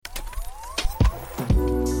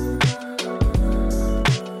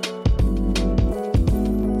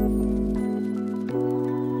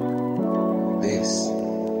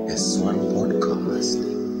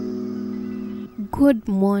Good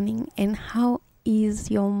morning, and how is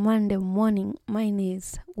your Monday morning? Mine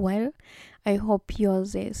is well. I hope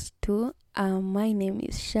yours is too. My name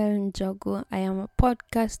is Sharon Jogo. I am a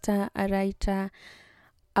podcaster, a writer,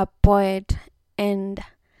 a poet, and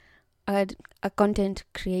a content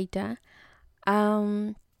creator.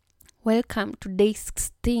 Welcome to day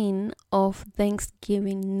 16 of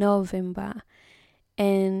Thanksgiving November.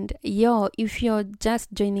 And if you're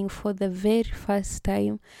just joining for the very first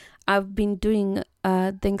time, I've been doing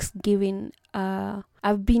Thanksgiving.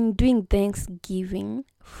 I've been doing Thanksgiving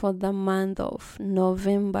for the month of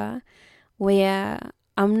November, where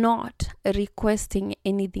I'm not requesting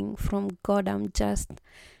anything from God. I'm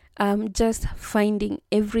just finding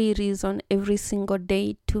every reason every single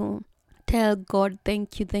day to tell God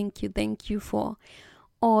thank you for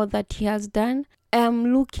all that He has done.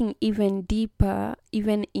 I'm looking even deeper,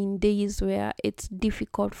 even in days where it's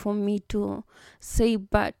difficult for me to say,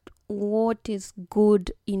 but what is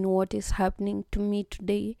good in what is happening to me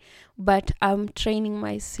today. But I'm training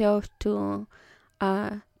myself to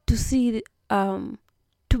see, to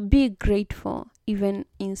be grateful even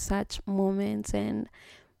in such moments. And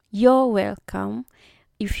you're welcome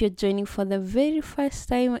if you're joining for the very first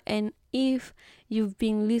time, and if you've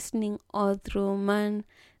been listening all through, man,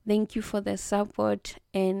 thank you for the support,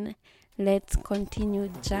 and let's continue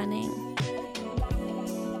journeying.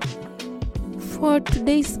 For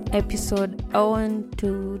today's episode, I want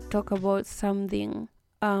to talk about something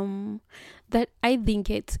that I think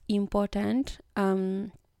it's important. I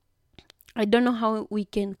don't know how we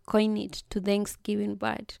can coin it to Thanksgiving,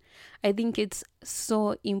 but I think it's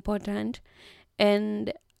so important.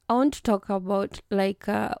 And I want to talk about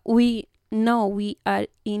we are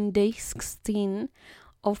in day 16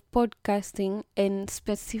 of podcasting, and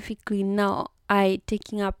specifically now I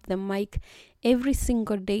taking up the mic every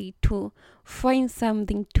single day to find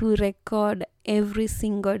something to record every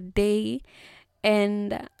single day.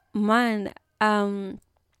 And man, to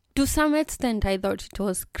some extent I thought it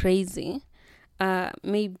was crazy.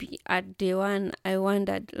 Maybe at day one I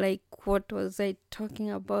wondered, like, what was I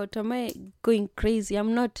talking about? Am I going crazy?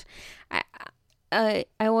 I'm not. I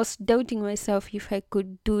was doubting myself if I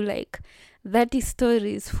could do like 30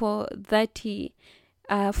 stories for 30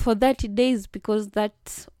 days, because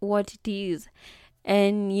that's what it is.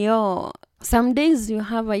 And some days you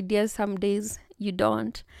have ideas, some days you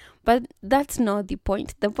don't, but that's not the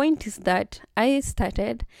point. The point is that I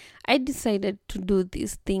decided to do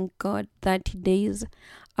this thing called 30 days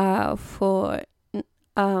for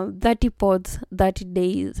 30 pods, 30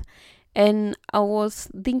 days. And I was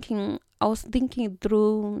thinking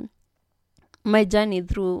through my journey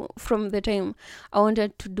through from the time I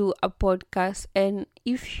wanted to do a podcast. And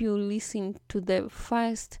if you listen to the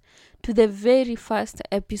very first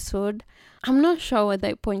episode, I'm not sure whether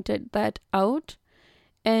I pointed that out.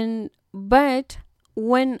 But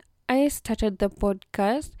when I started the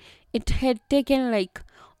podcast, it had taken like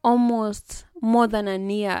almost more than a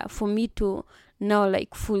year for me to now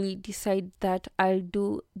like fully decide that I'll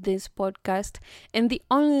do this podcast. And the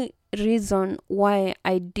only reason why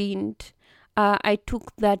I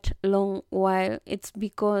took that long while, it's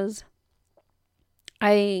because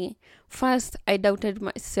I doubted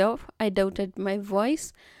myself, I doubted my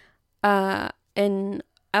voice, and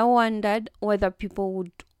I wondered whether people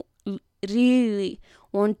would really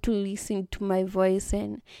want to listen to my voice.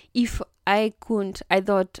 And if I couldn't, I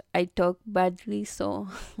thought I talk badly, so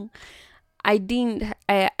I didn't.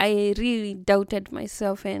 I really doubted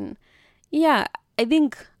myself, and I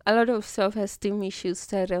think a lot of self-esteem issues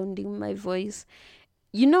surrounding my voice.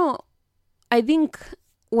 I think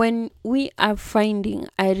when we are finding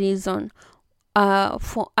a reason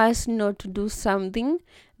for us not to do something,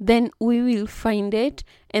 then we will find it,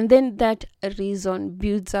 and then that reason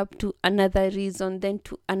builds up to another reason, then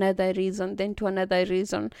to another reason, then to another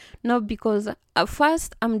reason. Not because at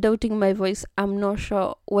first I'm doubting my voice, I'm not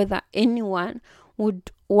sure whether anyone would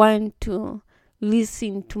want to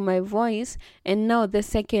listen to my voice. And now the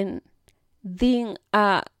second thing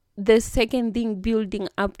building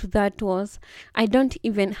up to that was, I don't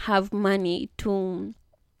even have money to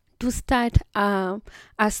start a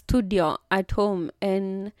studio at home.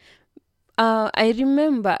 And I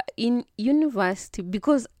remember in university,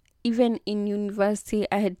 because even in university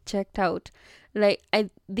I had checked out, like, I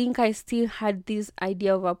think I still had this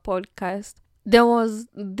idea of a podcast. There was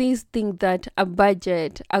this thing that a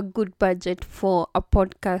good budget for a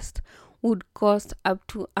podcast would cost up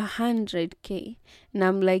to 100K. And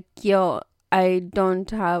I'm like, I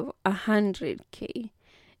don't have 100K.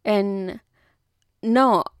 And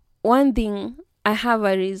no, one thing, I have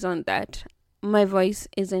a reason that my voice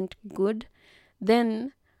isn't good.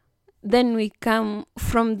 Then then we come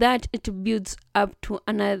from that, it builds up to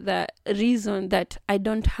another reason that I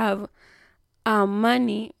don't have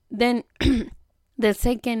money. Then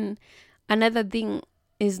another thing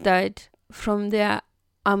is that from there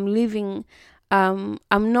I'm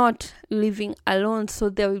not living alone, so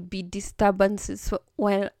there will be disturbances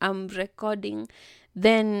while I'm recording.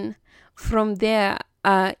 Then from there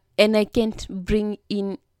and I can't bring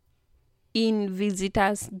in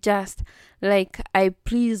visitors just like I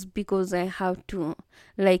please, because I have to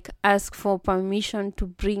like ask for permission to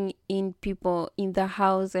bring in people in the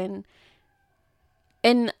house, and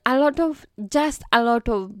a lot of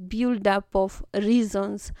build up of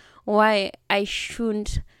reasons why I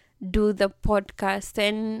shouldn't do the podcast.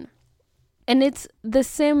 And it's the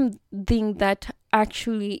same thing that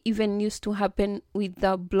actually even used to happen with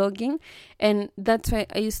the blogging, and that's why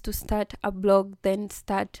I used to start a blog, then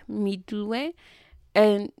start Middleway.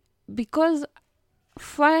 And because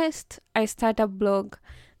first I start a blog,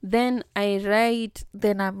 then I write,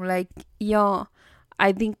 then I'm like, yo,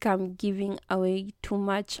 I think I'm giving away too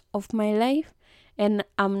much of my life, and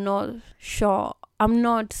I'm not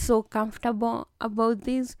so comfortable about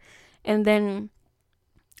this. And then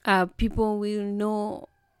people will know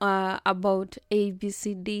about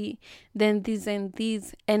ABCD, then this and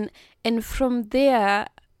this, and from there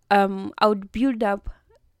I would build up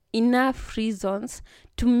enough reasons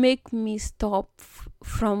to make me stop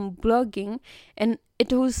from blogging, and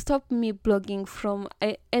it will stop me blogging from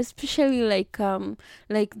especially like the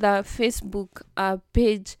Facebook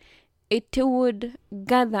page. It would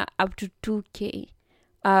gather up to 2k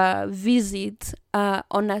visits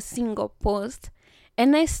on a single post,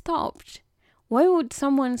 and I stopped. Why would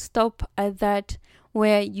someone stop at that,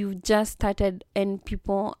 where you just started and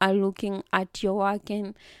people are looking at your work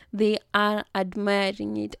and they are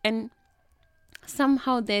admiring it? And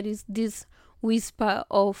somehow there is this whisper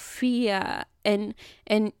of fear, and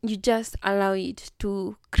you just allow it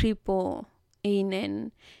to cripple in.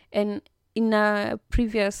 And in a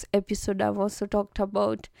previous episode I've also talked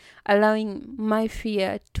about allowing my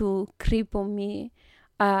fear to cripple me,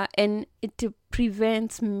 and it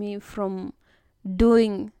prevents me from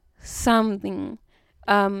doing something,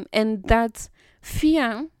 and that's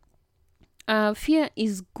fear. Fear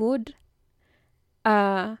is good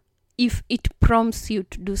if it prompts you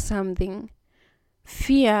to do something.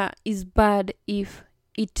 Fear is bad if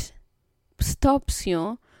it stops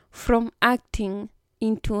you from acting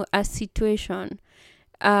into a situation,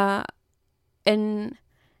 and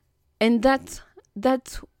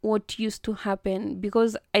that's what used to happen.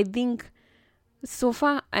 Because I think so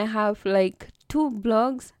far I have like 2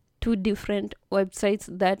 blogs, 2 different websites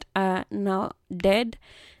that are now dead.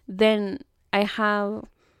 Then I have,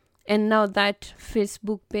 and now that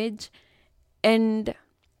Facebook page, and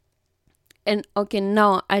okay,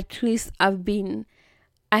 now at least I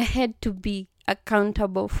had to be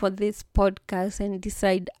accountable for this podcast and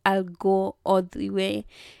decide I'll go all the way.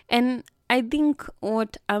 And I think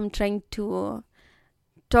what I'm trying to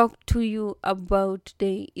talk to you about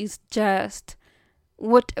today is just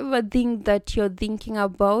whatever thing that you're thinking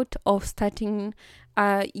about of starting,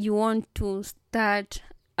 you want to start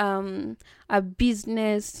a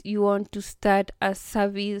business, you want to start a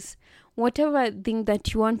service, whatever thing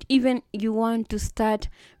that you want, even you want to start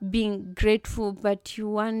being grateful, but you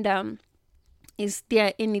wonder, is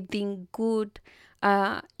there anything good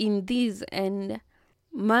in this? And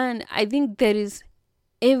man, I think there is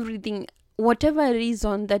everything. Whatever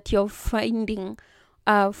reason that you're finding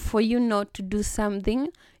for you not to do something,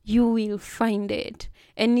 you will find it.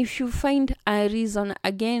 And if you find a reason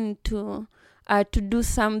again to do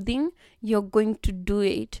something, you're going to do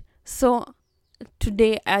it. So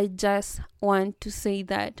today I just want to say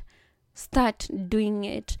that start doing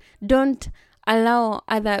it. Don't allow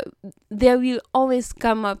there will always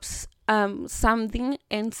come up something,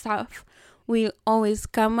 and stuff will always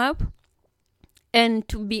come up. And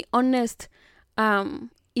to be honest,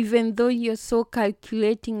 even though you're so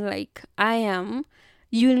calculating like I am,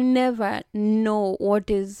 you'll never know what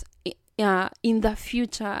is in the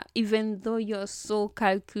future. Even though you're so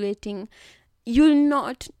calculating, you'll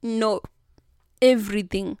not know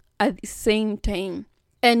everything at the same time,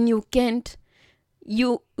 and you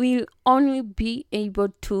will only be able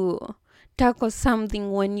to tackle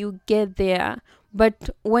something when you get there. But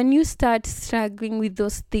when you start struggling with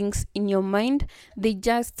those things in your mind, they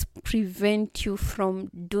just prevent you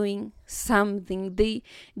from doing something. They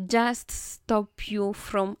just stop you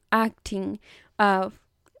from acting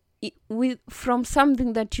from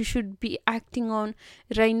something that you should be acting on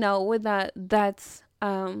right now, whether that's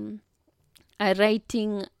a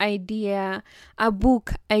writing idea, a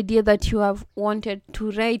book idea that you have wanted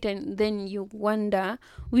to write, and then you wonder,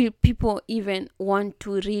 will people even want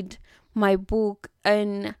to read my book?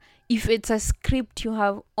 And if it's a script you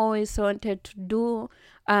have always wanted to do,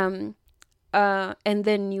 and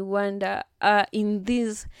then you wonder, in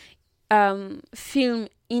this film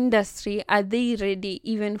industry, are they ready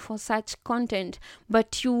even for such content?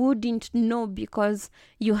 But you wouldn't know because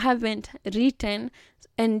you haven't written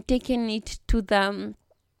and taken it to the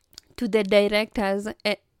directors,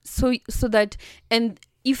 so that, and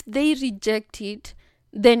if they reject it,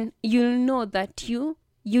 then you'll know that you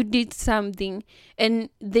did something, and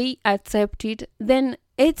they accept it, then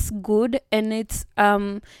it's good, and it's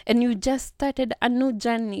and you just started a new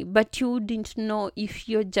journey. But you wouldn't know if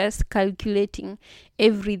you're just calculating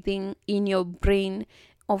everything in your brain,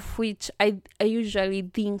 of which I usually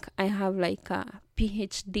think I have like a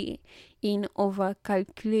PhD in over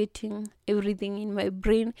calculating everything in my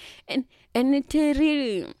brain, and it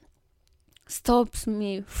really stops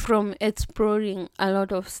me from exploring a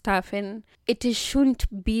lot of stuff, and it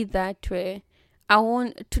shouldn't be that way. I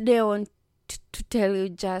want to tell you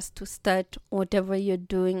just to start whatever you're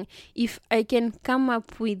doing. If I can come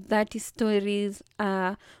up with 30 stories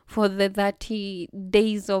for the 30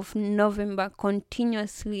 days of November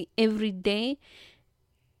continuously every day,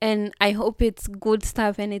 and I hope it's good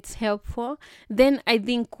stuff and it's helpful, then I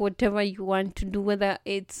think whatever you want to do, whether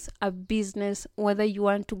it's a business, whether you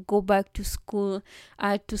want to go back to school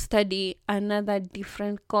to study another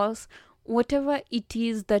different course, whatever it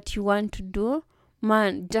is that you want to do,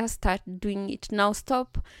 man, just start doing it now.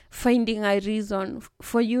 Stop finding a reason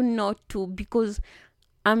for you not to, because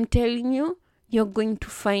I'm telling you, you're going to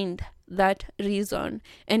find that reason,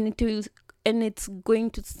 and it's going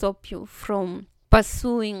to stop you from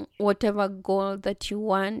pursuing whatever goal that you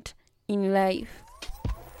want in life.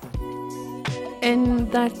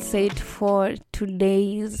 And that's it for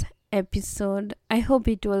today's episode. I hope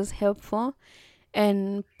it was helpful,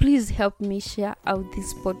 and please help me share out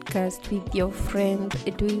this podcast with your friends.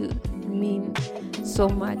 It will mean so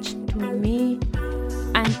much to me.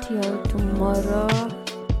 Until tomorrow,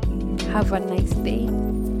 have a nice day.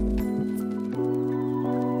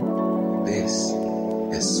 This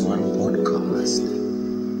is One Podcast.